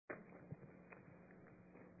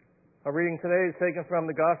Our reading today is taken from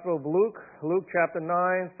the Gospel of Luke, Luke chapter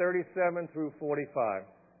 9, 37 through 45.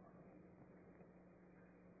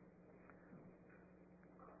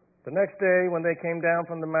 The next day, when they came down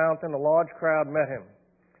from the mountain, a large crowd met him.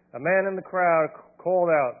 A man in the crowd called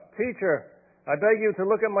out, "Teacher, I beg you to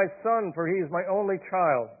look at my son, for he is my only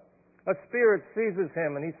child. A spirit seizes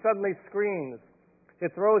him, and he suddenly screams.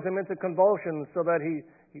 It throws him into convulsions so that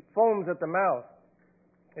he foams at the mouth.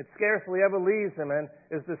 It scarcely ever leaves him and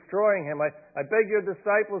is destroying him. I beg your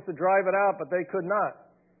disciples to drive it out, but they could not."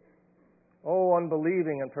 "O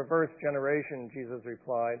unbelieving and perverse generation," Jesus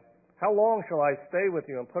replied, "how long shall I stay with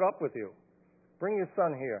you and put up with you? Bring your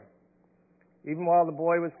son here." Even while the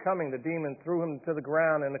boy was coming, the demon threw him to the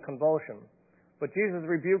ground in a convulsion. But Jesus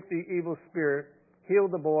rebuked the evil spirit,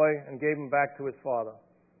 healed the boy, and gave him back to his father.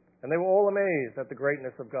 And they were all amazed at the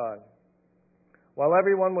greatness of God. While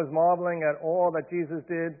everyone was marveling at all that Jesus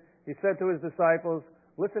did, he said to his disciples,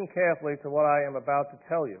 "Listen carefully to what I am about to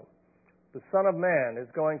tell you. The Son of Man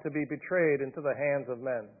is going to be betrayed into the hands of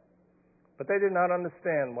men." But they did not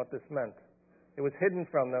understand what this meant. It was hidden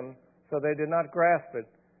from them, so they did not grasp it,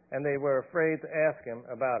 and they were afraid to ask him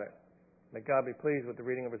about it. May God be pleased with the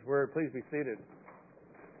reading of his word. Please be seated.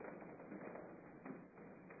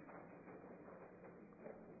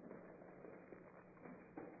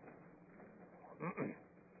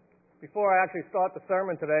 Before I actually start the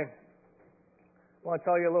sermon today, I want to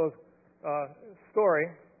tell you a little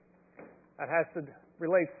story that has to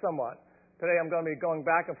relate somewhat. Today I'm going to be going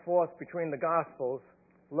back and forth between the Gospels,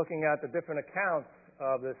 looking at the different accounts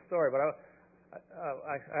of this story. But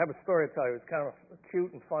I have a story to tell you. It's kind of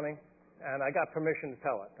cute and funny, and I got permission to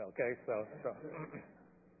tell it. Okay, so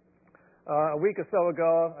a week or so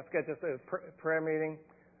ago, I forget, just a prayer meeting.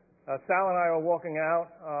 Sal and I were walking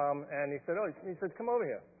out, and he said, "Come over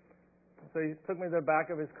here." So he took me to the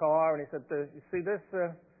back of his car, and he said, "You see this?"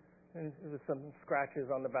 And there was some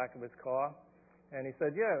scratches on the back of his car. And he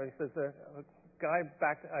said, "Yeah." He says, "A guy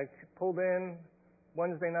backed. I pulled in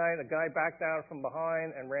Wednesday night. A guy backed out from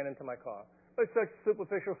behind and ran into my car." But it's such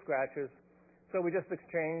superficial scratches. So we just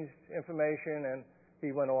exchanged information, and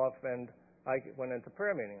he went off, and I went into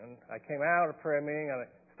prayer meeting. And I came out of prayer meeting, and I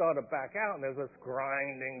started back out, and there was this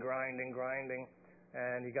grinding.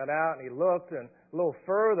 And he got out, and he looked and a little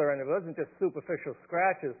further, and it wasn't just superficial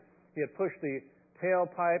scratches. He had pushed the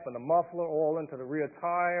tailpipe and the muffler all into the rear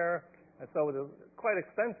tire, and so it was quite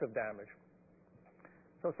extensive damage.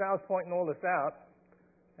 So Sal's pointing all this out,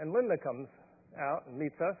 and Linda comes out and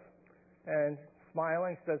meets us, and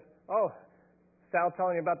smiling, she says, "Oh, Sal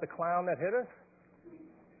telling you about the clown that hit us?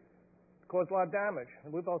 Caused a lot of damage."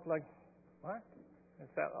 And we're both like, "What?" And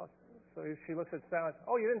Sal, so she looks at Sal and says,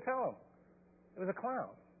 "Oh, you didn't tell him. It was a clown."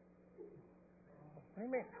 "What do you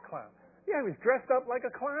mean, a clown?" "Yeah, he was dressed up like a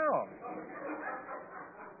clown."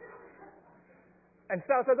 And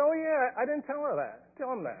Sal said, "Oh, yeah, I didn't tell him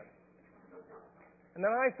that. And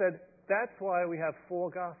then I said, "That's why we have 4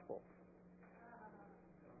 Gospels."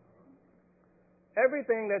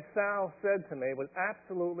 Everything that Sal said to me was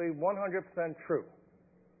absolutely 100% true.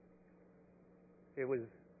 It was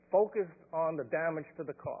focused on the damage to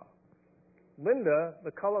the car. Linda,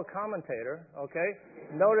 the color commentator,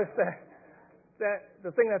 noticed that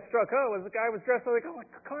the thing that struck her was the guy was dressed like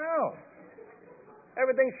a clown.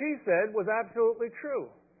 Everything she said was absolutely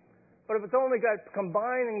true. But if it's only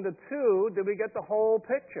combining the two, did we get the whole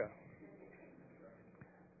picture?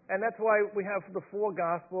 And that's why we have the 4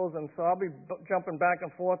 Gospels, and so I'll be jumping back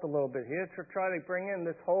and forth a little bit here to try to bring in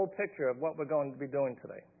this whole picture of what we're going to be doing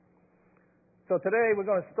today. So today we're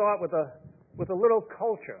going to start with a little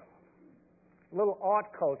culture. A little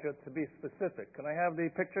art culture, to be specific. Can I have the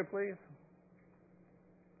picture, please?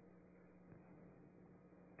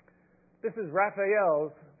 This is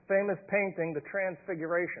Raphael's famous painting, The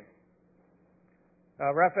Transfiguration.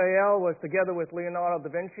 Raphael was, together with Leonardo da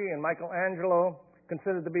Vinci and Michelangelo,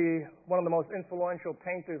 considered to be one of the most influential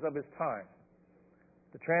painters of his time.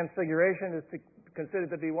 The Transfiguration is considered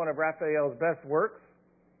to be one of Raphael's best works.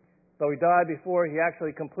 Though he died before he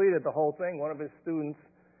actually completed the whole thing, one of his students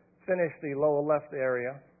finished the lower left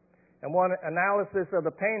area. And one analysis of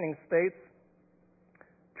the painting states,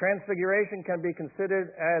 Transfiguration can be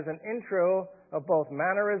considered as an intro of both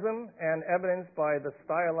mannerism and evidenced by the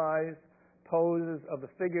stylized poses of the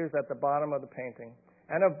figures at the bottom of the painting,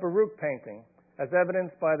 and of Baroque painting, as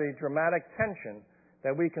evidenced by the dramatic tension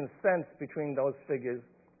that we can sense between those figures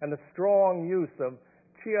and the strong use of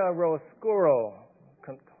chiaroscuro,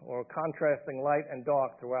 or contrasting light and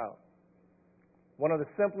dark throughout. On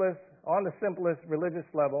the simplest religious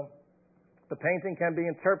level, the painting can be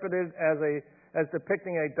interpreted as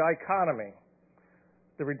depicting a dichotomy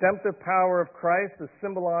The redemptive power of Christ is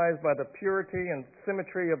symbolized by the purity and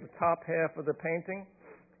symmetry of the top half of the painting,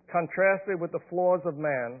 contrasted with the flaws of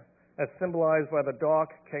man, as symbolized by the dark,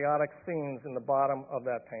 chaotic scenes in the bottom of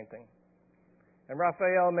that painting. And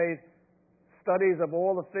Raphael made studies of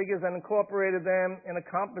all the figures and incorporated them in a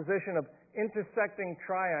composition of intersecting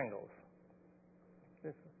triangles.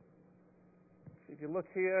 If you look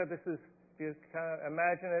here, if you kind of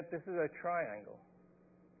imagine it, this is a triangle.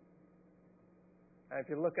 And if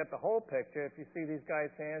you look at the whole picture, if you see these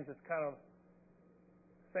guys' hands, it's kind of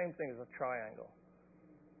the same thing as a triangle.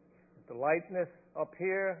 The lightness up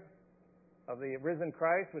here of the risen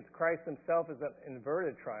Christ, which Christ himself is an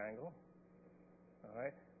inverted triangle. All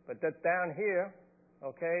right? But that down here,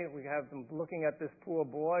 okay, we have them looking at this poor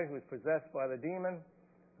boy who is possessed by the demon.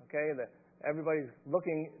 Okay, everybody's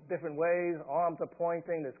looking different ways, arms are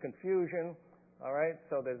pointing, there's confusion. All right,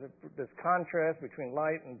 so there's contrast between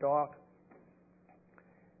light and dark.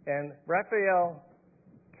 And Raphael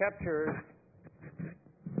captures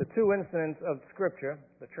the two incidents of Scripture,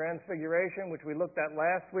 the transfiguration, which we looked at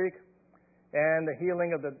last week, and the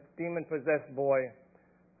healing of the demon-possessed boy.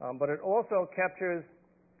 But it also captures,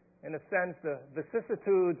 in a sense, the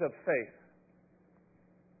vicissitudes of faith.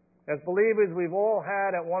 As believers, we've all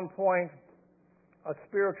had at one point a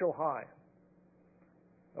spiritual high,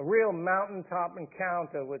 a real mountaintop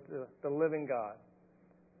encounter with the living God.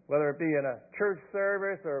 Whether it be in a church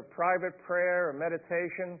service or a private prayer or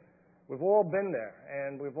meditation, we've all been there,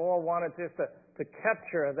 and we've all wanted just to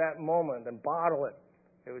capture that moment and bottle it.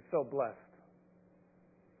 It was so blessed.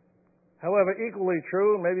 However, equally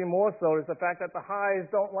true, maybe more so, is the fact that the highs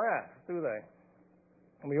don't last, do they?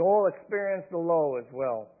 And we all experience the low as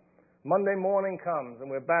well. Monday morning comes,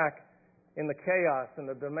 and we're back in the chaos and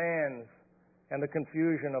the demands and the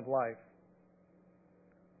confusion of life.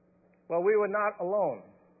 Well, we were not alone,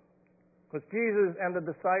 because Jesus and the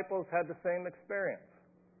disciples had the same experience.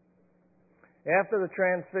 After the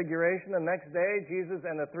transfiguration, the next day, Jesus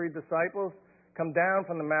and the three disciples come down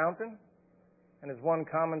from the mountain, and as one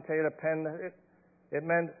commentator penned it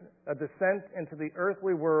meant a descent into the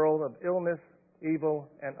earthly world of illness, evil,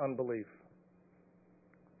 and unbelief.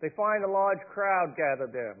 They find a large crowd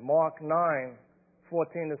gathered there. Mark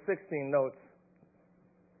 9:14-16 notes.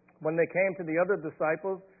 When they came to the other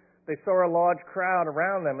disciples, they saw a large crowd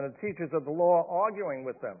around them and the teachers of the law arguing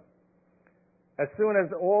with them. As soon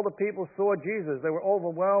as all the people saw Jesus, they were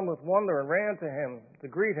overwhelmed with wonder and ran to him to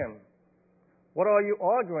greet him. "What are you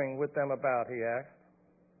arguing with them about?" he asked.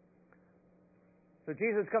 So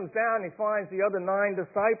Jesus comes down and he finds the other 9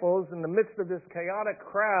 disciples in the midst of this chaotic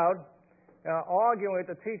crowd arguing with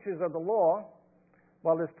the teachers of the law,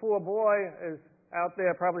 while this poor boy is out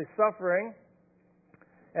there probably suffering,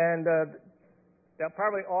 and they're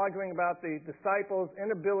probably arguing about the disciples'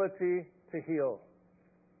 inability to heal.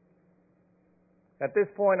 At this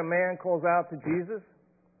point, a man calls out to Jesus,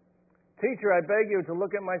 "Teacher, I beg you to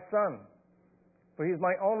look at my son, for he's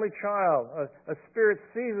my only child. A spirit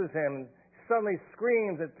seizes him, and suddenly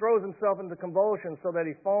screams, it throws himself into convulsions so that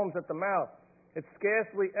he foams at the mouth. It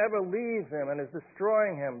scarcely ever leaves him and is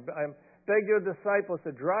destroying him. I beg your disciples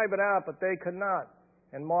to drive it out, but they could not."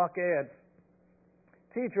 And Mark adds,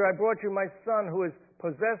 "Teacher, I brought you my son who is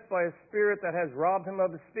possessed by a spirit that has robbed him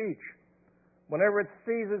of his speech. Whenever it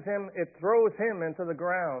seizes him, it throws him into the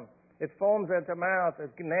ground. It foams at the mouth,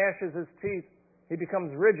 it gnashes his teeth. He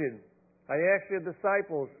becomes rigid. I asked your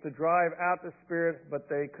disciples to drive out the spirit, but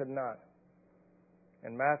they could not."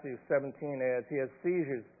 And Matthew 17 adds, "He has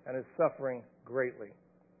seizures and is suffering greatly."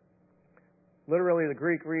 Literally, the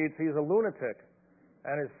Greek reads, "He is a lunatic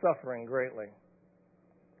and is suffering greatly."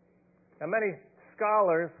 Now, many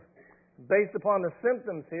scholars, based upon the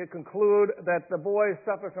symptoms here, conclude that the boy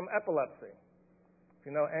suffered from epilepsy. If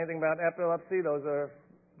you know anything about epilepsy, those are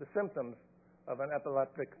the symptoms of an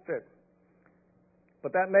epileptic fit.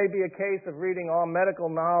 But that may be a case of reading all medical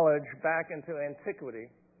knowledge back into antiquity.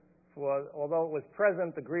 For although it was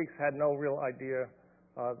present, the Greeks had no real idea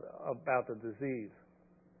about the disease.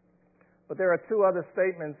 But there are 2 other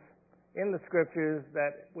statements in the Scriptures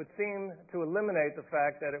that would seem to eliminate the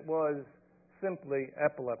fact that it was simply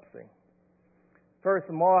epilepsy. First,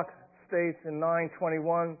 Mark states in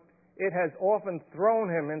 9:21, "It has often thrown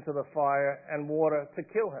him into the fire and water to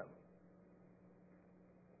kill him."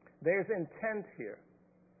 There's intent here.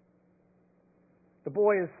 The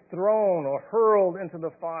boy is thrown or hurled into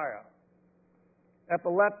the fire.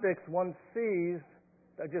 Epileptics, once seized,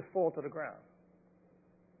 they just fall to the ground.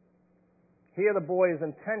 Here the boy is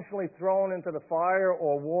intentionally thrown into the fire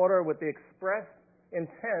or water with the express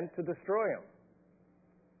intent to destroy him.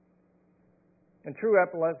 In true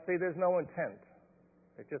epilepsy, there's no intent.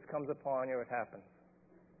 It just comes upon you, it happens.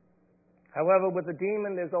 However, with a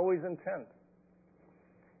demon, there's always intent,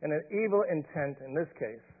 and an evil intent in this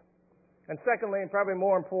case. And secondly, and probably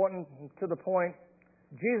more important to the point,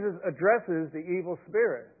 Jesus addresses the evil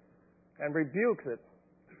spirit and rebukes it,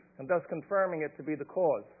 and thus confirming it to be the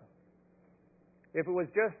cause. If it was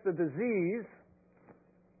just the disease,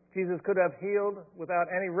 Jesus could have healed without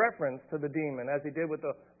any reference to the demon, as he did with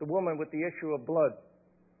the woman with the issue of blood.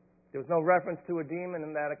 There was no reference to a demon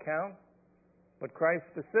in that account, but Christ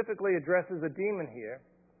specifically addresses a demon here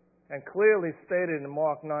and clearly stated in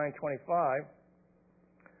Mark 9:25,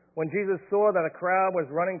 when Jesus saw that a crowd was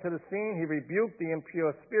running to the scene, he rebuked the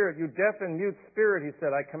impure spirit. "You deaf and mute spirit," he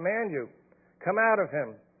said, "I command you, come out of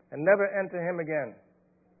him and never enter him again."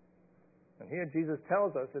 And here Jesus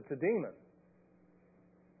tells us it's a demon.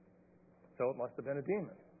 So it must have been a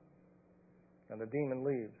demon. And the demon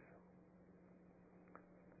leaves.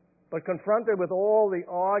 But confronted with all the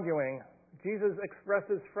arguing, Jesus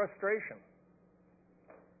expresses frustration.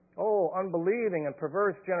 "Oh, unbelieving and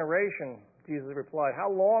perverse generation," Jesus replied, "how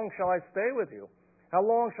long shall I stay with you? How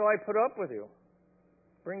long shall I put up with you?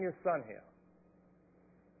 Bring your son here."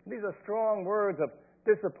 These are strong words of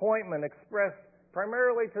disappointment expressed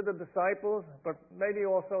primarily to the disciples, but maybe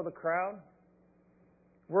also the crowd.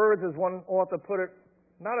 Words, as one author put it,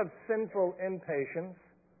 not of sinful impatience,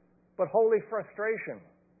 but holy frustration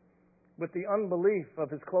with the unbelief of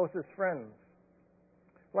his closest friends.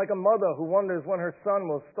 Like a mother who wonders when her son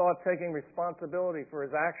will start taking responsibility for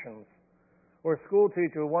his actions, or a school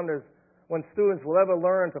teacher who wonders when students will ever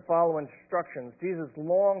learn to follow instructions. Jesus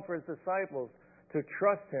longed for his disciples to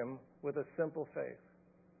trust him with a simple faith.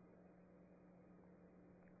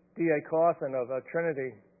 D.A. Carson of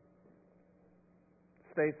Trinity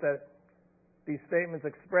states that these statements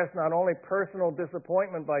express not only personal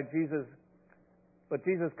disappointment by Jesus, but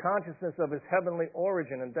Jesus' consciousness of his heavenly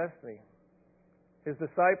origin and destiny. His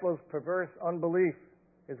disciples' perverse unbelief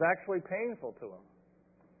is actually painful to him,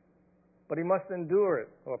 but he must endure it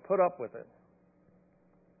or put up with it.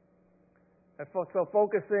 And so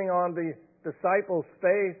focusing on the disciples'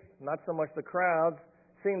 faith, not so much the crowds,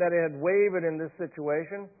 seeing that it had wavered in this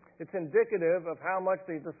situation, it's indicative of how much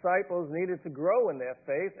the disciples needed to grow in their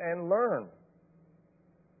faith and learn.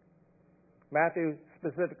 Matthew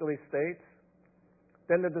specifically states,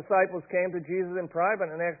 "Then the disciples came to Jesus in private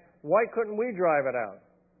and asked, 'Why couldn't we drive it out?'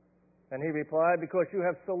 And he replied, 'Because you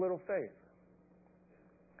have so little faith.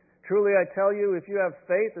 Truly I tell you, if you have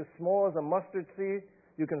faith as small as a mustard seed,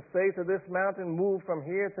 you can say to this mountain, move from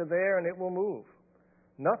here to there, and it will move.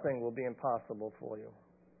 Nothing will be impossible for you.'"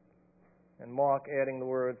 And Mark adding the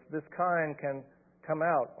words, "This kind can come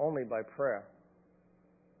out only by prayer."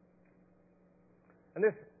 And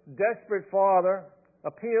this desperate father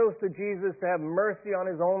appeals to Jesus to have mercy on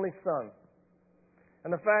his only son.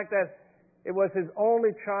 And the fact that it was his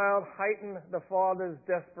only child heightened the father's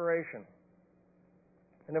desperation.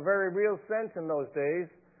 In a very real sense in those days,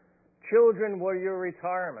 children were your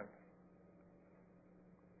retirement,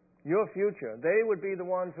 your future. They would be the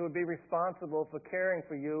ones who would be responsible for caring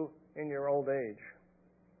for you in your old age.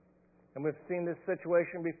 And we've seen this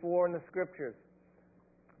situation before in the Scriptures.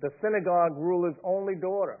 The synagogue ruler's only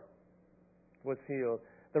daughter was healed.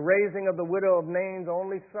 The raising of the widow of Nain's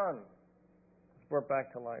only son was brought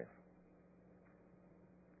back to life.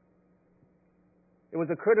 It was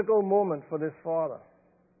a critical moment for this father.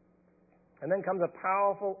 And then comes a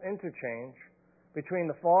powerful interchange between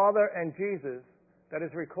the Father and Jesus that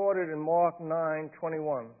is recorded in Mark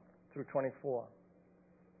 9:21 through 24.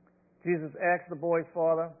 Jesus asked the boy's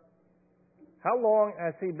father, "How long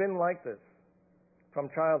has he been like this?" "From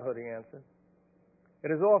childhood," he answered. "It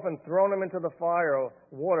has often thrown him into the fire or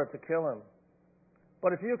water to kill him.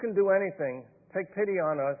 But if you can do anything, take pity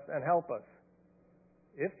on us and help us."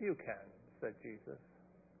 "If you can," said Jesus.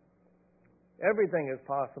 "Everything is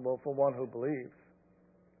possible for one who believes."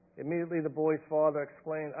 Immediately the boy's father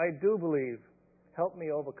exclaimed, "I do believe. Help me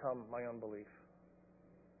overcome my unbelief."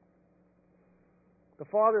 The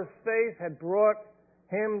father's faith had brought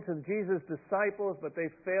him to Jesus' disciples, but they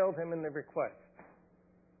failed him in their request.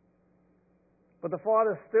 But the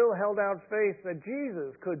father still held out faith that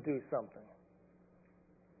Jesus could do something.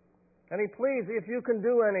 And he pleads, "If you can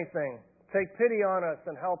do anything, take pity on us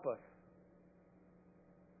and help us."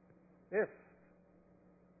 If.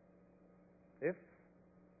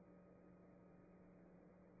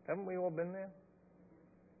 Haven't we all been there?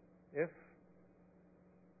 If.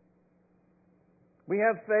 We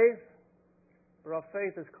have faith, but our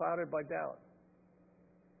faith is clouded by doubt.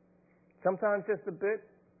 Sometimes just a bit,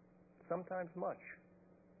 sometimes much.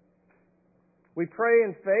 We pray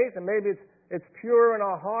in faith, and maybe it's pure in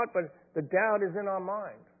our heart, but the doubt is in our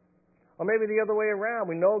mind. Or maybe the other way around.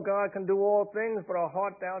 We know God can do all things, but our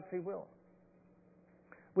heart doubts He will.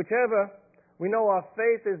 Whichever, we know our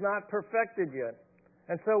faith is not perfected yet.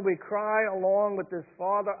 And so we cry along with this,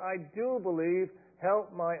 Father, I do believe,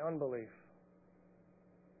 help my unbelief.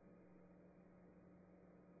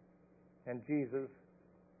 And Jesus,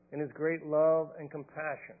 in His great love and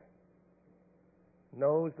compassion,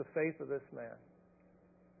 knows the faith of this man,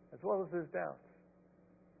 as well as his doubts.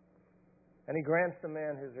 And He grants the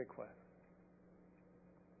man his request.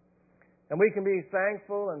 And we can be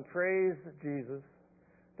thankful and praise Jesus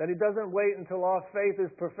that He doesn't wait until our faith is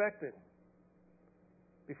perfected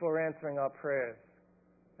before answering our prayers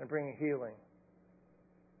and bringing healing.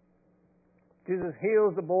 Jesus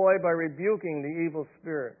heals the boy by rebuking the evil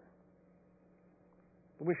spirit.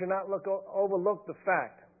 But we should not overlook the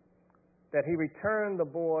fact that He returned the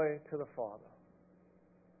boy to the Father.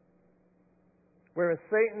 Whereas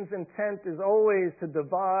Satan's intent is always to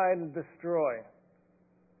divide and destroy,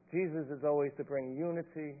 Jesus is always to bring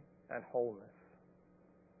unity and wholeness.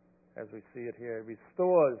 As we see it here, He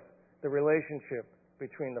restores the relationship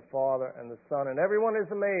between the Father and the Son, and everyone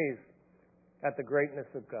is amazed at the greatness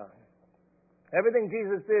of God. Everything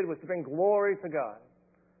Jesus did was to bring glory to God,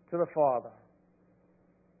 to the Father.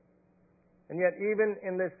 And yet, even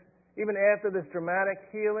after this dramatic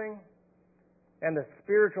healing and the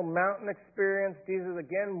spiritual mountain experience, Jesus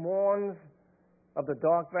again warns of the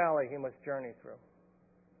dark valley he must journey through.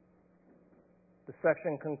 The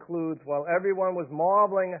section concludes, while everyone was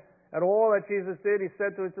marveling at all that Jesus did, He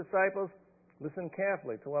said to His disciples, listen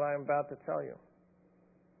carefully to what I am about to tell you.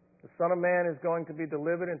 The Son of Man is going to be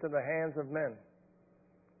delivered into the hands of men.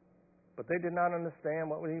 But they did not understand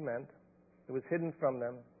what He meant. It was hidden from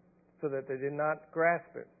them, so that they did not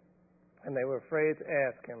grasp it, and they were afraid to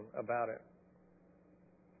ask Him about it.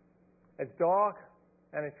 As dark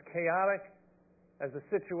and as chaotic as the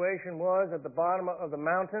situation was at the bottom of the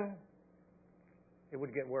mountain, it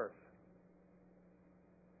would get worse.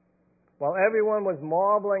 While everyone was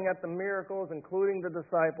marveling at the miracles, including the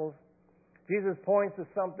disciples, Jesus points to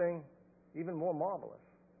something even more marvelous: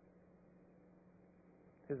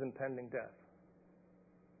 His impending death.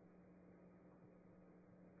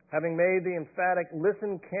 Having made the emphatic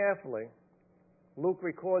listen carefully, Luke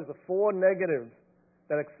records the 4 negatives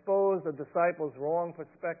that expose the disciples' wrong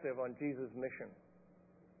perspective on Jesus' mission.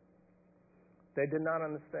 They did not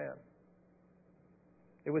understand.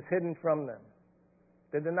 It was hidden from them.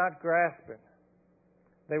 They did not grasp it.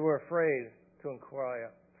 They were afraid to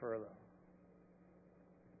inquire further.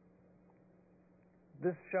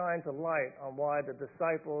 This shines a light on why the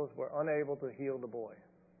disciples were unable to heal the boy.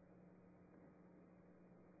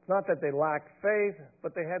 It's not that they lacked faith,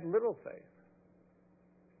 but they had little faith.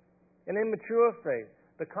 An immature faith,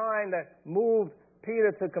 the kind that moved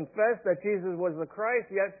Peter to confess that Jesus was the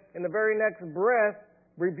Christ, yet in the very next breath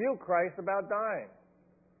rebuke Christ about dying.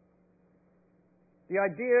 The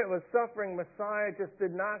idea of a suffering Messiah just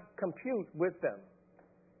did not compute with them.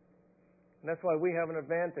 And that's why we have an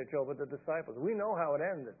advantage over the disciples. We know how it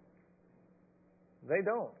ended. They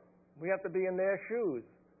don't. We have to be in their shoes.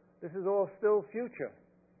 This is all still future.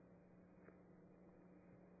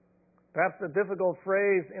 Perhaps the difficult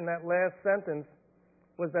phrase in that last sentence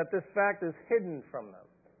was that this fact is hidden from them.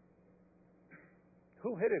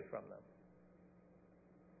 Who hid it from them?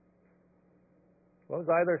 Well, it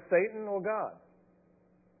was either Satan or God.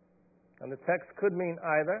 And the text could mean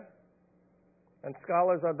either, and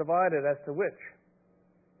scholars are divided as to which.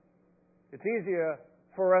 It's easier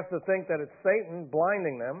for us to think that it's Satan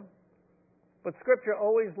blinding them, but Scripture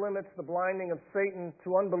always limits the blinding of Satan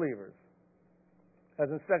to unbelievers. As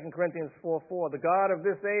in 2 Corinthians 4:4, the God of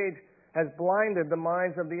this age has blinded the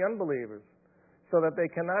minds of the unbelievers, so that they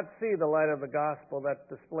cannot see the light of the gospel that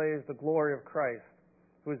displays the glory of Christ,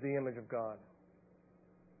 who is the image of God.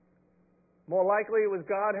 More likely it was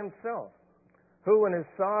God Himself, who in His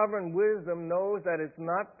sovereign wisdom knows that it's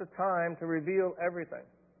not the time to reveal everything.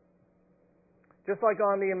 Just like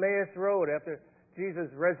on the Emmaus Road after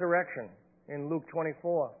Jesus' resurrection in Luke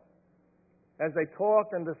 24. As they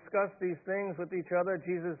talked and discussed these things with each other,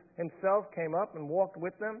 Jesus Himself came up and walked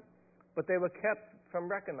with them, but they were kept from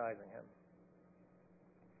recognizing Him.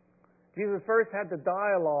 Jesus first had the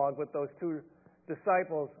dialogue with those 2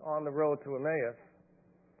 disciples on the road to Emmaus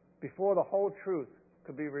before the whole truth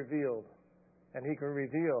could be revealed and He could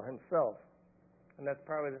reveal Himself. And that's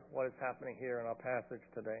probably what is happening here in our passage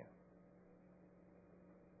today.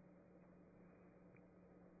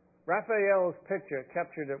 Raphael's picture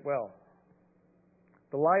captured it well.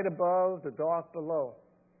 The light above, the dark below.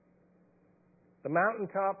 The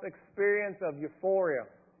mountaintop experience of euphoria.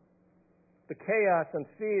 The chaos and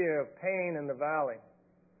fear of pain in the valley.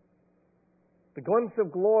 The glimpse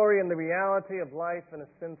of glory and the reality of life in a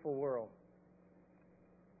sinful world.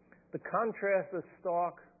 The contrast is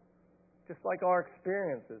stark, just like our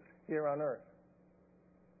experiences here on earth.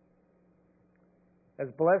 As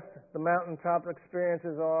blessed the mountaintop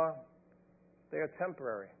experiences are, they are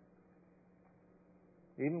temporary,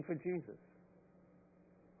 even for Jesus.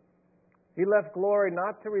 He left glory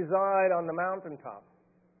not to reside on the mountaintop,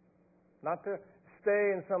 not to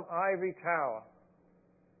stay in some ivory tower,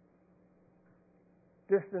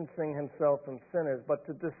 distancing himself from sinners, but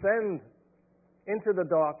to descend into the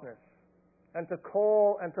darkness and to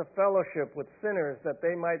call and to fellowship with sinners that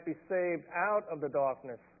they might be saved out of the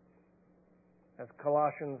darkness. As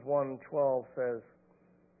Colossians 1:12 says,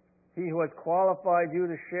 He who has qualified you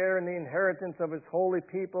to share in the inheritance of His holy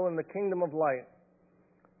people in the kingdom of light.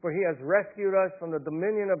 For He has rescued us from the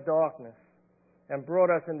dominion of darkness and brought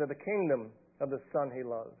us into the kingdom of the Son He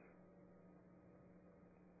loves.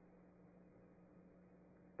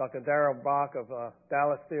 Dr. Darrell Bach of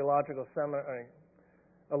Dallas Theological Seminary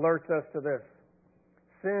alerts us to this.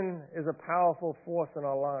 Sin is a powerful force in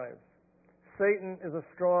our lives. Satan is a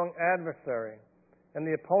strong adversary, and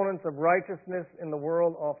the opponents of righteousness in the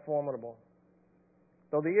world are formidable.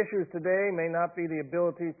 Though the issues today may not be the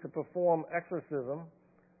ability to perform exorcism,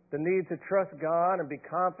 the need to trust God and be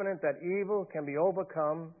confident that evil can be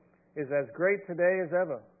overcome is as great today as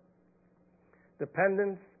ever.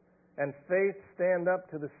 Dependence and faith stand up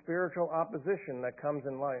to the spiritual opposition that comes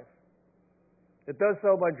in life. It does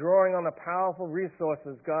so by drawing on the powerful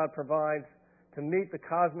resources God provides to meet the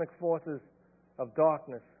cosmic forces of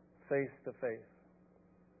darkness face to face.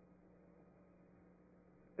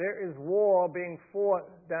 There is war being fought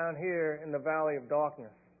down here in the valley of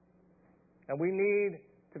darkness, and we need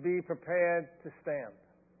to be prepared to stand.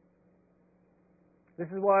 This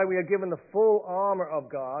is why we are given the full armor of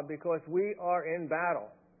God, because we are in battle.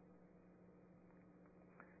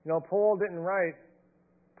 You know, Paul didn't write,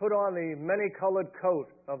 put on the many-colored coat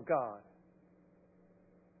of God.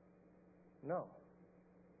 No.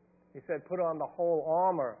 He said, put on the whole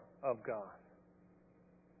armor of God.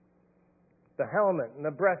 The helmet and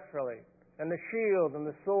the breastplate and the shield and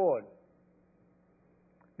the sword.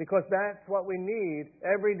 Because that's what we need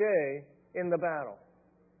every day in the battle.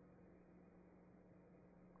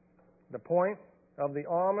 The point of the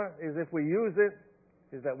armor is, if we use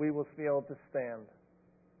it, is that we will be able to stand.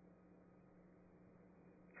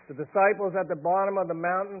 The disciples at the bottom of the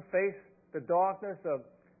mountain faced the darkness of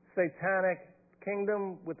satanic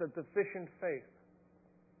kingdom with a deficient faith.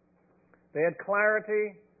 They had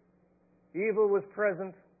clarity, evil was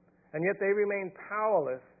present, and yet they remained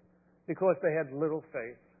powerless because they had little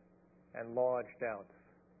faith and large doubts.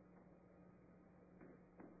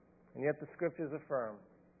 And yet the Scriptures affirm,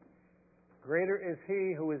 greater is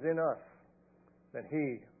He who is in us than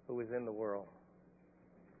he who is in the world.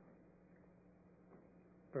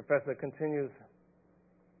 Professor continues,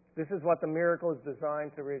 this is what the miracle is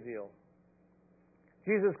designed to reveal.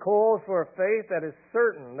 Jesus calls for a faith that is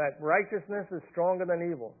certain that righteousness is stronger than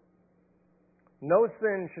evil. No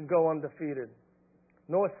sin should go undefeated,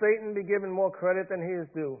 nor Satan be given more credit than he is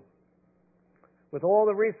due. With all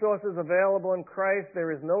the resources available in Christ,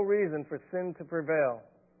 there is no reason for sin to prevail,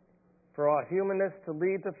 for our humanness to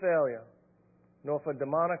lead to failure, nor for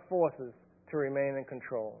demonic forces to remain in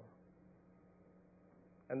control.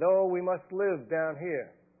 And though we must live down here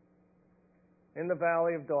in the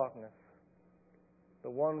valley of darkness, the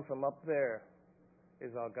one from up there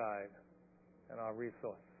is our guide and our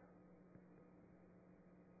resource.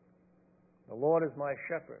 The Lord is my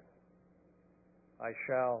shepherd. I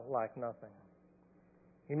shall lack nothing.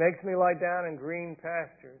 He makes me lie down in green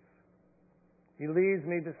pastures. He leads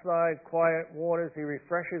me beside quiet waters. He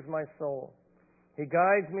refreshes my soul. He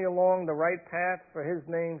guides me along the right path for His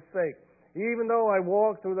name's sake. Even though I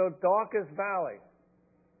walk through the darkest valley,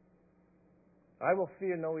 I will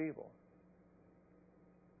fear no evil,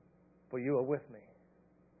 for you are with me.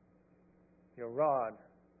 Your rod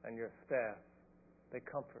and your staff, they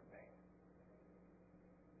comfort me.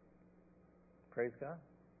 Praise God.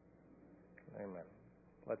 Amen.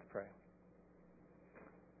 Let's pray.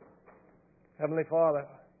 Heavenly Father,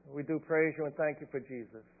 we do praise you and thank you for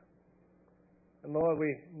Jesus. And Lord,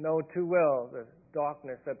 we know too well the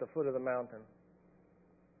darkness at the foot of the mountain.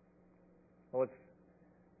 Lord,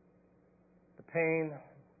 the pain,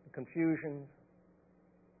 the confusion,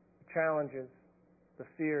 the challenges, the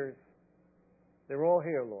fears, they're all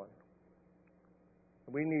here, Lord.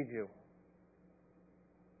 We need you.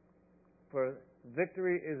 For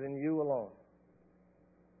victory is in you alone.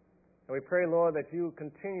 And we pray, Lord, that you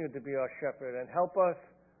continue to be our shepherd and help us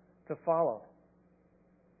to follow,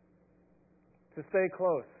 to stay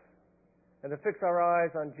close, and to fix our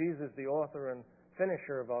eyes on Jesus, the author and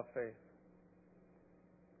finisher of our faith.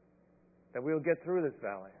 That we'll get through this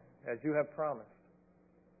valley, as you have promised.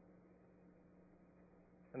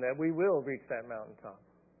 And that we will reach that mountaintop,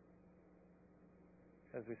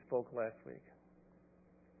 as we spoke last week.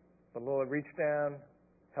 But Lord, reach down,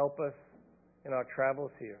 help us in our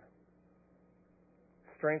travels here.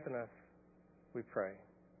 Strengthen us, we pray.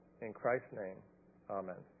 In Christ's name,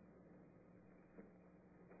 amen.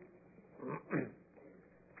 I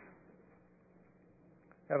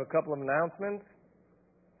have a couple of announcements.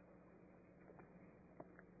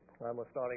 We're starting